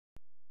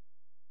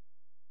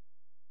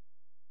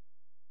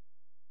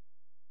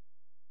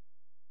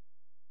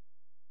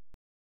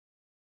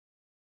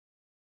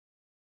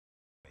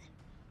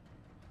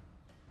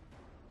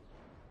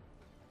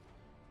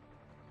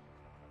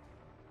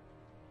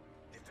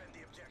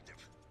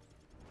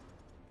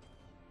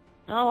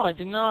No, I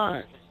did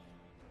not.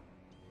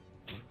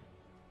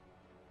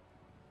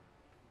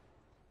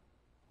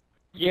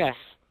 Yes.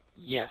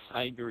 Yes,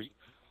 I agree.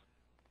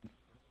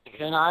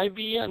 Can I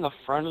be in the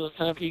front of the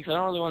centipede? 'Cause I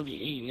don't really want to be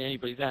eating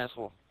anybody's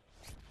asshole.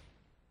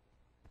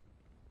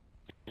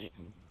 Yes.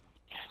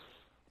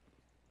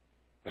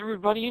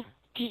 Everybody,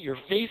 get your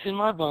face in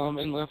my bum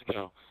and let's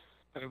go.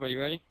 Everybody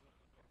ready?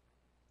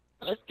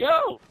 Let's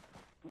go!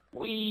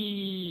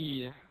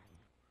 Whee!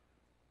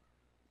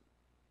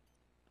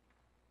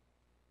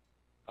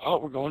 Oh,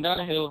 we're going down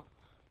a hill.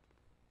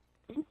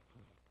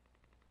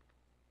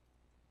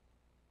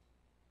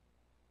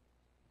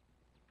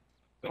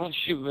 Don't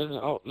shoot, isn't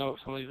it? Oh, no,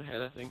 somebody's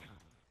ahead, I think.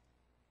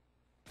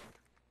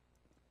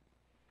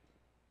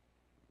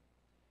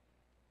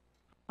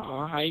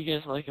 Oh, how you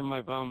guys liking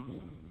my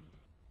bum?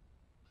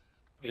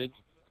 Good?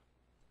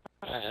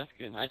 That's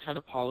good. I try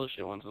to polish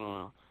it once in a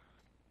while.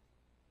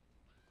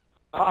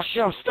 Oh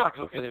shit, I'm stuck!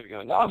 Okay, there we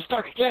go. No, I'm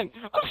stuck again!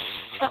 I'm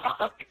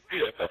stuck!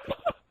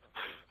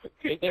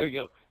 Okay, there we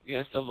go. You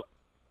guys still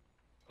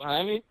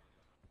behind me?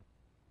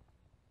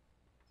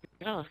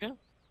 Yeah, let's go.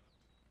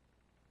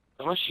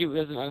 I'm gonna shoot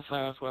with an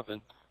unsilenced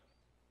weapon.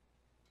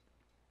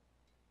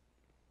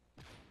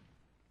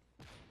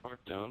 Or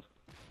don't.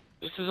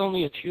 This is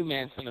only a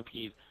two-man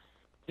centipede,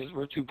 because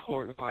we're too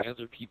poor to buy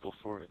other people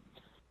for it.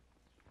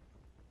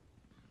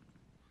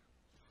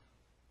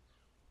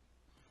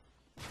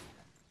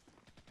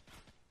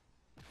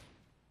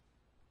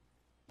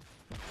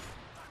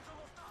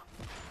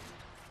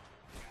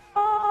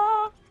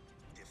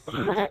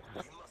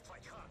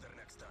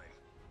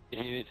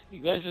 Damn it,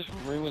 you guys just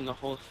ruined the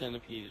whole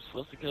centipede. It's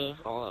supposed to kill us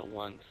all at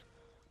once.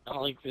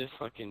 Not like this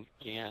fucking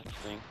gas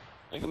thing.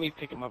 Look at me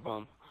picking my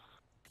bum.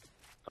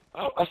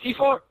 Oh, a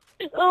C4!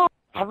 Oh!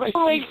 How did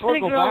my C4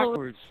 go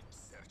backwards?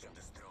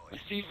 My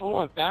C4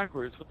 went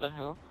backwards, what the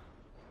hell?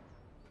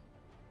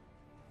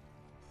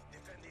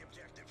 Defend the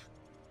objective.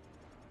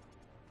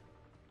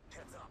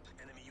 Heads up,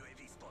 enemy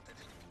UAV spotted.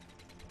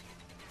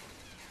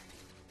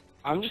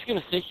 I'm just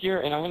gonna sit here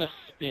and I'm gonna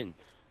spin.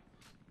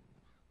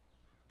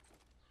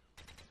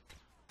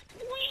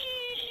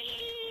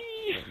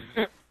 Whee!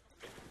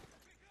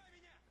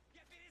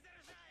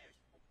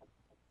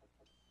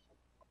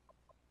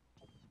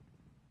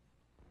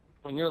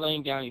 When you're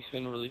laying down, you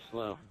spin really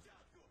slow.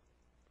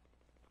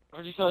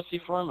 Where'd you saw a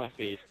C4 in my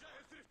face?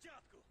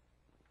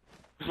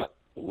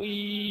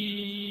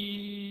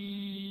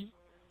 Wee.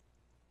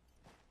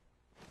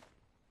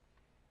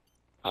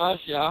 Husha,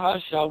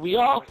 husha, we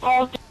all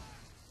fall down.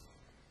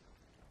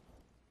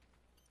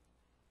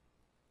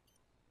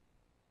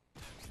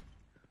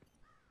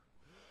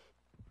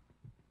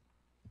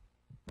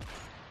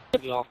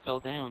 We all fell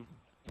down.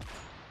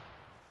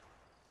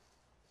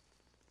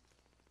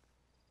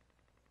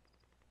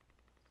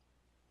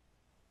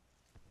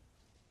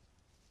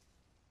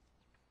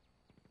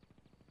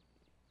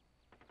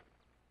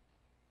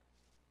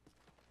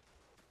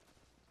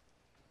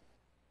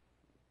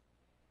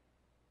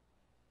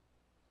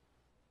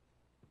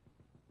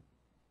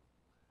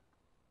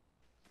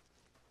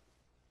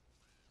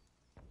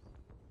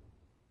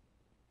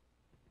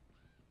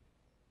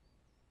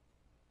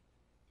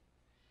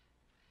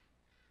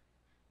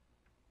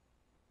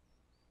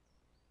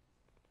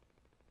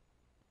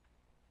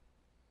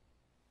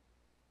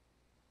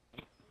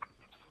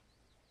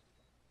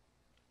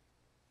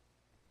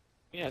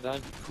 Yeah,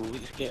 that'd be cool. We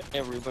just get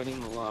everybody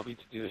in the lobby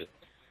to do it.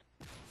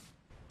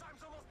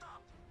 Time's almost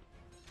up.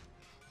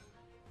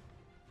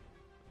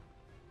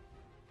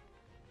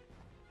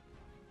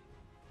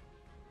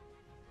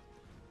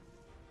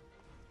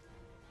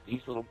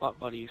 These little butt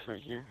buddies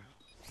right here.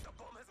 The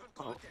bomb has been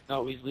Oh, planted.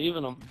 no, he's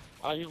leaving them.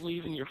 Why are you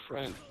leaving your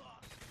friend?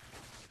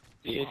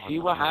 Do you see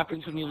what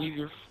happens when you leave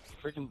your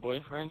freaking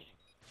boyfriend?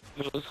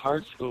 He goes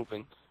hard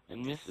scoping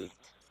and misses.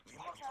 We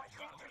must fight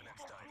harder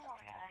next time.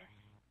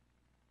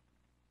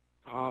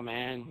 Oh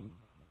man.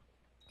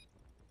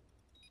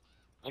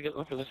 Look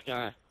at this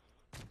guy.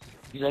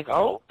 He's like,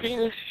 oh,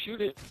 penis,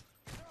 shoot it.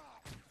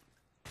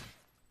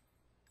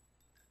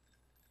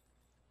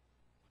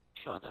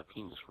 Shot that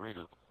penis right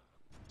up.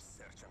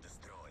 Search and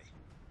destroy.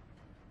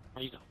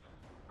 Right up.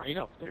 Right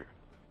up there.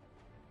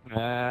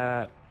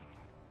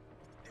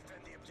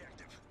 Defend the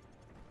objective.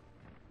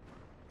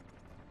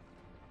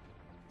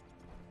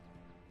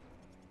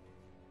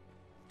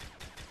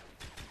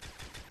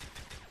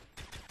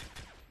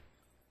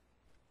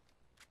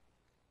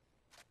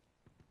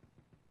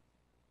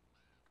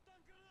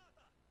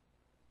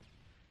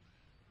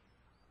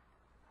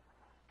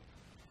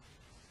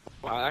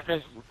 Wow, that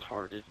guy's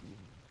retarded.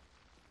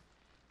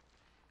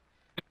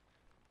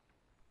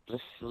 This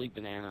silly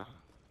banana.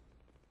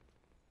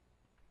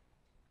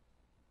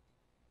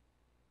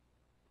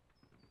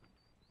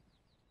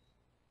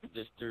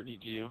 This dirty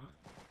Jew.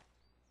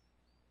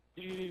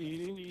 Shoot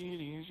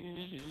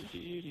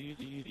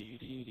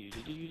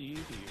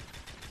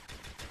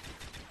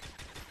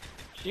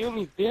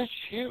me, bitch,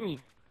 shoot me.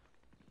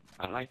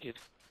 I like it.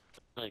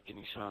 I like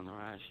getting shot on the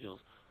riot shield.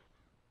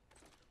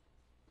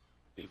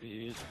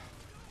 Babies.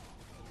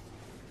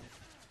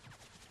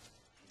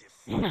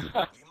 We must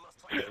fight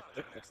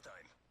harder next time.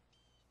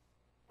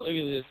 Look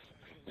at this.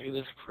 Look at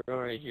this pro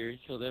right here. He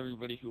killed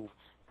everybody who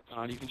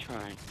not even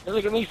trying. And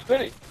look at me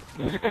spinning.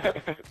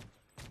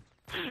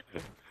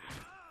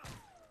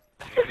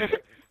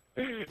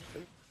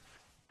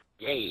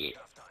 Yeah,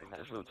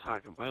 that's what I'm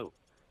talking about.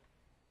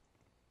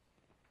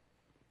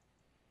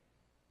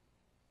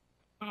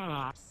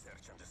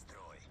 Search and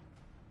destroy.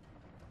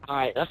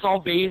 Alright, let's all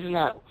bathe in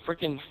that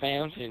freaking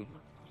fountain.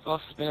 Let's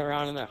all spin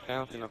around in that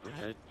fountain up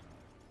ahead.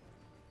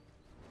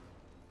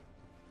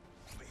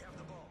 We have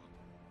the bomb.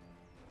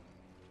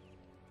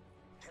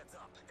 Heads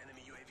up,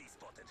 enemy UAV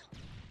spotted.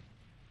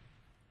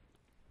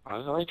 I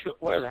was only two.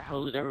 Where the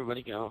hell did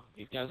everybody go?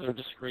 These guys are a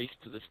disgrace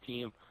to this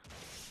team.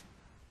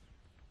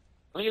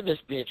 Look at this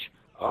bitch.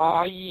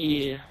 Oh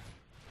yeah.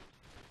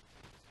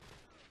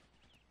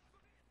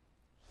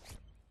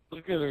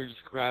 Look at her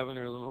just grabbing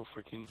her little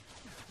freaking.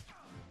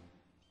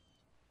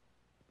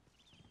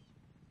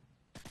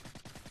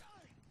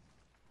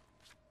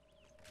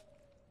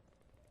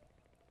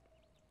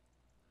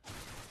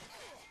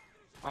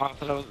 Oh, I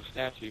thought that was a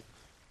statue.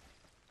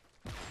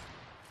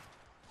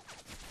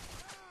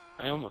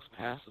 I almost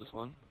passed this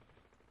one.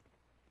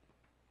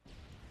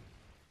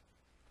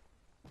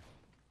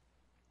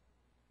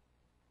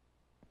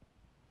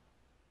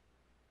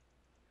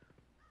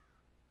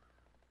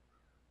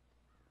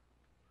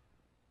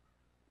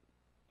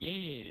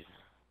 Yeah.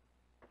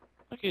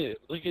 Look at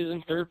it. Look at it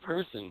in third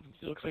person.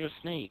 He looks like a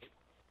snake.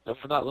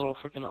 Except for that little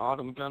freaking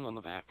autumn gun on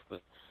the back.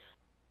 But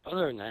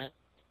other than that,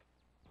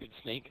 good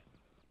snake.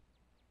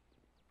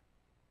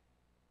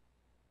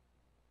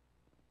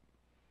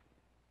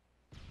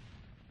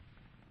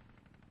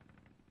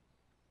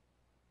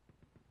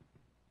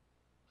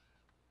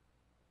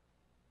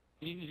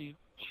 Doo-doo.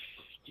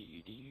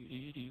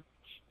 Doo-doo-doo-doo.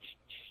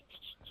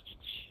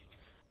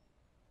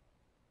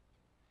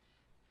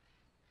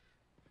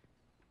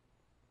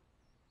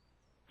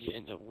 You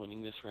end up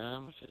winning this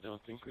round, which I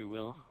don't think we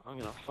will. I'm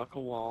gonna fuck a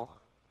wall.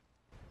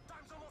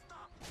 Time's almost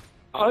up.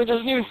 Oh, he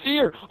doesn't even see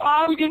her!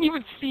 Oh, we didn't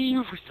even see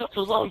you for such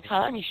a long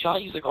time. He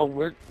shot you. He's like, oh,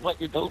 what,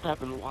 your dope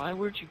happened? Why?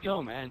 Where'd you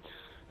go, man?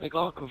 Like,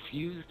 all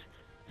confused.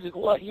 He's like,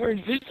 what? You're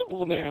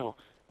invisible now!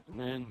 And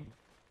then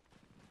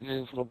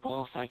his little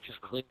ball sack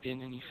just clicked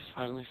in and he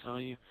finally saw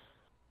you.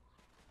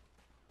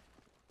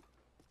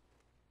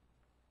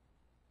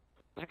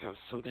 That guy was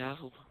so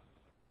dazzled.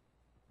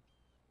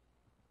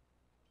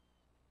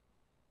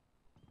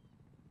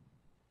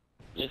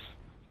 This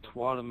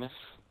twatimus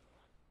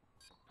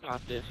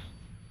got this.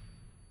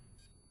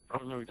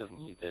 Oh no, he doesn't.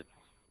 He's dead.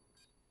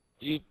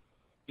 Dude,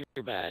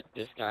 you're bad.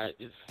 This guy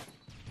is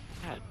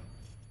bad.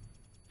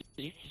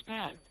 He's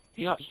bad.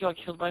 He got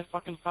killed by a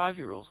fucking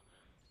 5-year-old.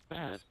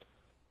 Bad.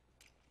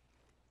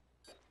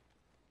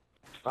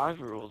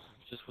 5-year-old,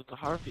 just with the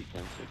heartbeat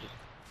sensor. Just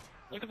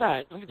look at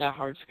that. Look at that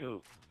hard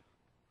scope.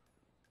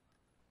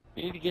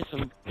 We need to get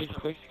some big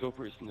quick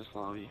scopers in this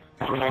lobby.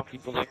 For all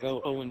people that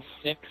go 0-6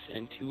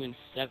 and 2-7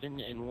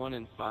 and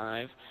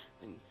 1-5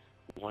 and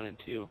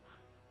 1-2,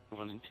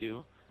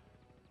 1-2.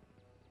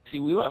 See,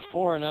 we went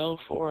 4-0,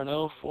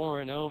 4-0,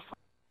 4-0.